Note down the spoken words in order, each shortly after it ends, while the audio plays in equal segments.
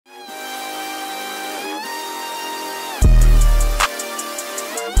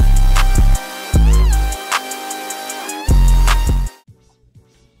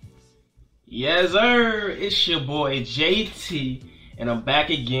Yes, sir. It's your boy JT, and I'm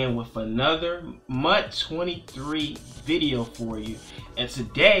back again with another MUT23 video for you. And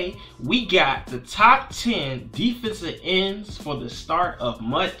today we got the top 10 defensive ends for the start of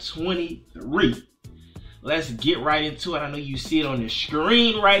MUT23. Let's get right into it. I know you see it on the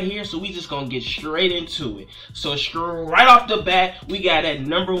screen right here, so we just gonna get straight into it. So right off the bat, we got at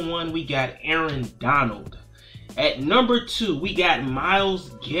number 1, we got Aaron Donald. At number 2, we got Myles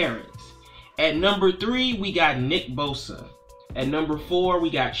Garrett. At number 3, we got Nick Bosa. At number 4, we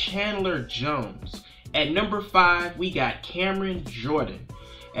got Chandler Jones. At number 5, we got Cameron Jordan.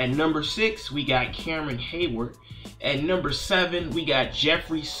 At number 6, we got Cameron Hayward. At number 7, we got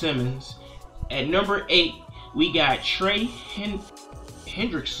Jeffrey Simmons. At number 8, we got Trey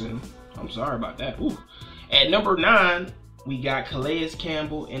Hendrickson. I'm sorry about that. Ooh. At number 9, we got Calais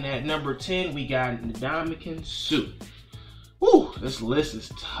Campbell. And at number 10, we got Ndamukong Suh. Woo, this list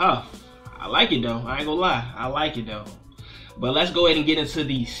is tough. I like it though. I ain't gonna lie. I like it though. But let's go ahead and get into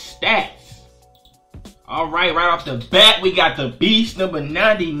these stats. Alright, right off the bat, we got the beast, number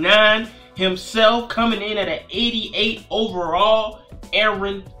 99 himself, coming in at an 88 overall,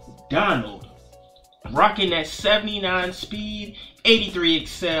 Aaron Donald. Rocking that 79 speed, 83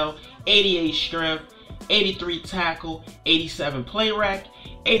 excel, 88 strength, 83 tackle, 87 play rack,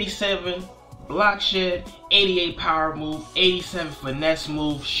 87 block shed, 88 power move, 87 finesse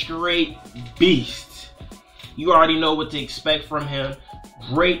move, straight beast. You already know what to expect from him.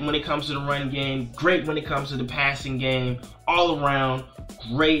 Great when it comes to the run game, great when it comes to the passing game, all around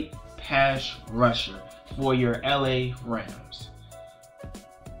great pass rusher for your LA Rams.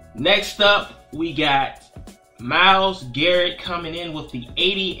 Next up, we got Myles Garrett coming in with the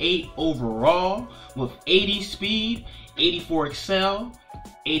 88 overall with 80 speed, 84 excel,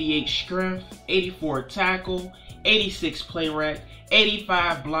 88 strength, 84 tackle, 86 play rack,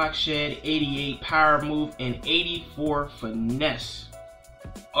 85 block shed, 88 power move, and 84 finesse.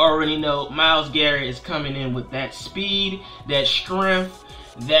 Already know Myles Garrett is coming in with that speed, that strength,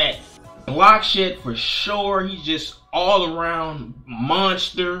 that block shed for sure. He's just all around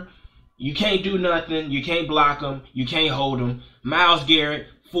monster. You can't do nothing. You can't block him. You can't hold him. Myles Garrett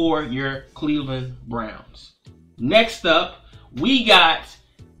for your Cleveland Browns. Next up, we got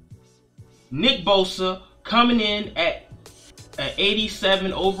Nick Bosa coming in at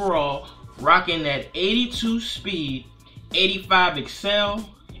 87 overall, rocking that 82 speed, 85 excel,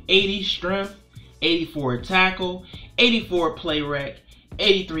 80 strength, 84 tackle, 84 play rack,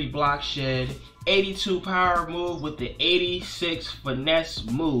 83 block shed, 82 power move with the 86 finesse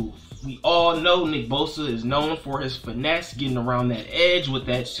move. We all know Nick Bosa is known for his finesse, getting around that edge with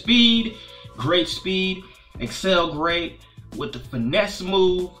that speed. Great speed, excel great with the finesse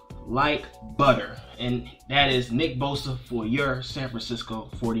move like butter. And that is Nick Bosa for your San Francisco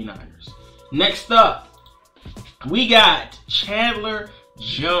 49ers. Next up, we got Chandler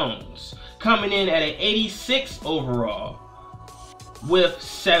Jones coming in at an 86 overall with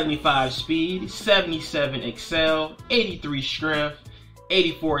 75 speed, 77 excel, 83 strength,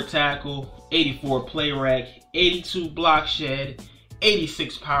 84 tackle, 84 play rack, 82 block shed,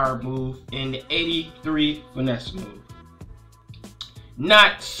 86 power move, and 83 finesse move.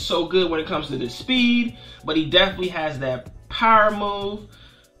 Not so good when it comes to the speed, but he definitely has that power move.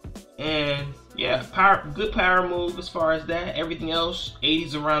 And yeah, good power move as far as that. Everything else,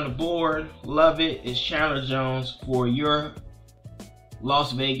 80s around the board. Love it. It's Chandler Jones for your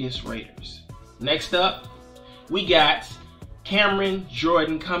Las Vegas Raiders. Next up, we got Cameron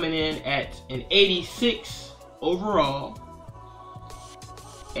Jordan coming in at an 86 overall.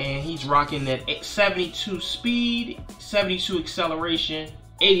 And he's rocking that 72 speed, 72 acceleration,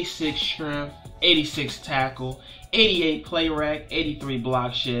 86 strength, 86 tackle, 88 play rack, 83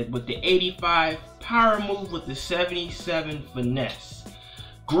 block shed with the 85 power move with the 77 finesse.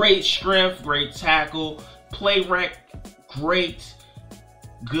 Great strength, great tackle, play rack, great,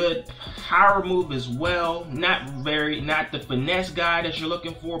 good power move as well. Not the finesse guy that you're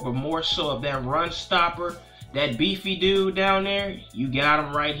looking for, but more so of that run stopper. That beefy dude down there, you got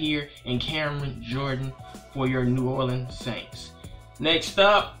him right here in Cameron Jordan for your New Orleans Saints. Next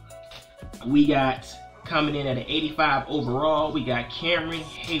up, we got coming in at an 85 overall, we got Cameron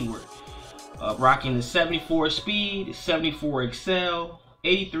Hayward. Rocking the 74 speed, 74 excel,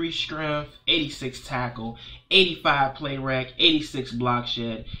 83 strength, 86 tackle, 85 play rack, 86 block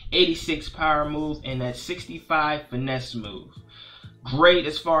shed, 86 power move, and that 65 finesse move. Great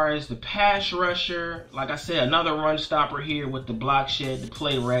as far as the pass rusher. Like I said, another run stopper here with the block shed, the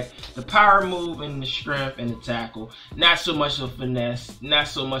play rack, the power move, and the strength and the tackle. Not so much of a finesse, not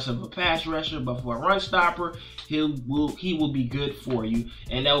so much of a pass rusher, but for a run stopper, he will be good for you.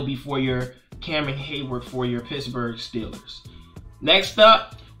 And that will be for your Cameron Hayward for your Pittsburgh Steelers. Next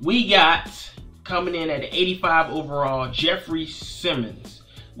up, we got coming in at 85 overall, Jeffrey Simmons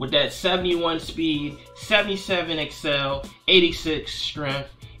with that 71 speed, 77 excel, 86 strength,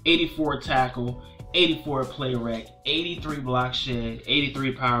 84 tackle, 84 play rec, 83 block shed,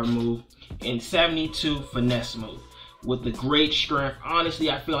 83 power move, and 72 finesse move. With the great strength, honestly,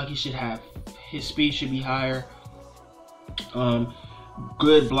 I feel like his speed should be higher.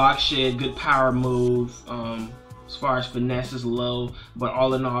 Good block shed, good power move. As far as finesse is low, but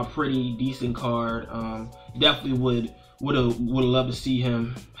all in all, pretty decent card. Definitely would have loved to see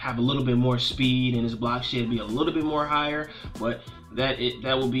him have a little bit more speed and his block shed be a little bit more higher. But that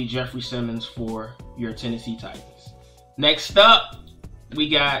will be Jeffrey Simmons for your Tennessee Titans. Next up, we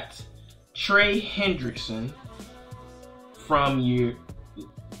got Trey Hendrickson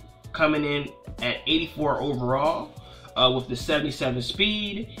coming in at 84 overall with the 77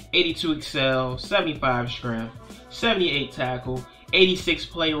 speed, 82 excel, 75 strength, 78 tackle, 86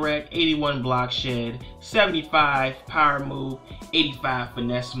 play rec, 81 block shed, 75 power move, 85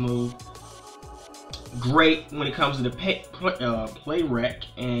 finesse move. Great when it comes to the play rec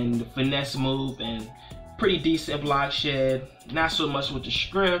and the finesse move, and pretty decent block shed. Not so much with the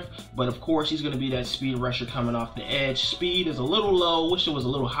strength, but of course he's going to be that speed rusher coming off the edge. Speed is a little low, wish it was a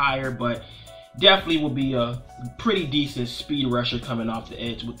little higher, but definitely will be a pretty decent speed rusher coming off the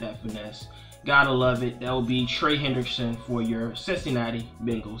edge with that finesse. Gotta love it. That will be Trey Hendrickson for your Cincinnati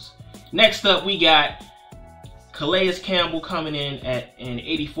Bengals. Next up, we got Calais Campbell coming in at an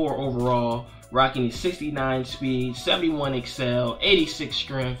 84 overall, rocking a 69 speed, 71 excel, 86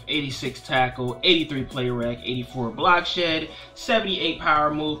 strength, 86 tackle, 83 play rec, 84 block shed, 78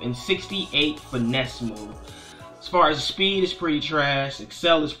 power move, and 68 finesse move. As far as speed is pretty trash,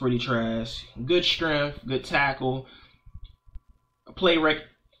 excel is pretty trash, good strength, good tackle, play rec,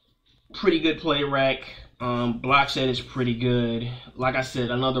 pretty good play rec, block shed is pretty good. Like I said,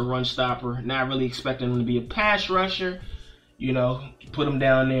 another run stopper. Not really expecting him to be a pass rusher. You know, put him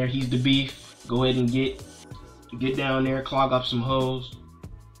down there, he's the beef. Go ahead and get down there, clog up some holes,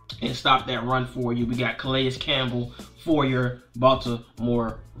 and stop that run for you. We got Calais Campbell for your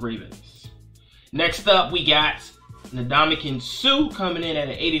Baltimore Ravens. Next up, we got Ndamukong Suh coming in at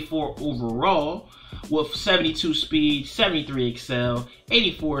an 84 overall with 72 speed, 73 excel,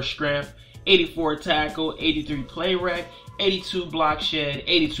 84 strength, 84 tackle, 83 play rec, 82 block shed,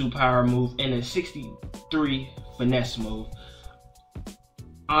 82 power move, and a 63 finesse move.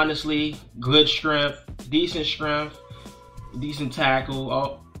 Honestly, good strength, decent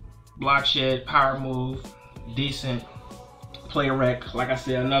tackle, block shed, power move, decent play rec. Like I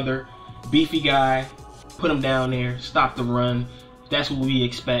said, another beefy guy. Put him down there, stop the run. That's what we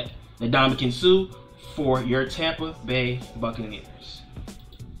expect. Ndamukong Suh for your Tampa Bay Buccaneers.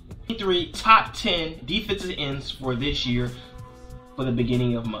 3 top 10 defensive ends for this year for the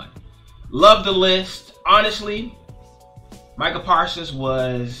beginning of MUT. Love the list. Honestly, Micah Parsons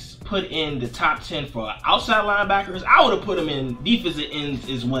was put in the top 10 for outside linebackers. I would have put him in defensive ends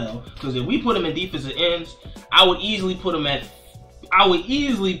as well, because if we put him in defensive ends, I would easily put him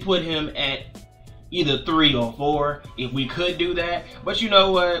at either 3 or 4 if we could do that. But you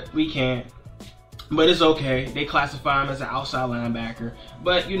know what? We can't. But it's okay. They classify him as an outside linebacker.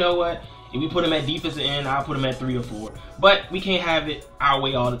 But you know what? If we put him at defensive end, I'll put him at 3 or 4. But we can't have it our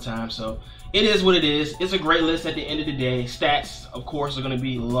way all the time. So it is what it is. It's a great list at the end of the day. Stats, of course, are going to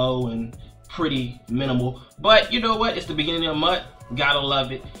be low and pretty minimal. But you know what? It's the beginning of MUT. Gotta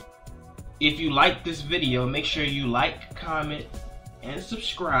love it. If you like this video, make sure you like, comment, and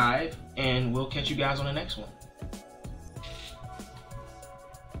subscribe. And we'll catch you guys on the next one.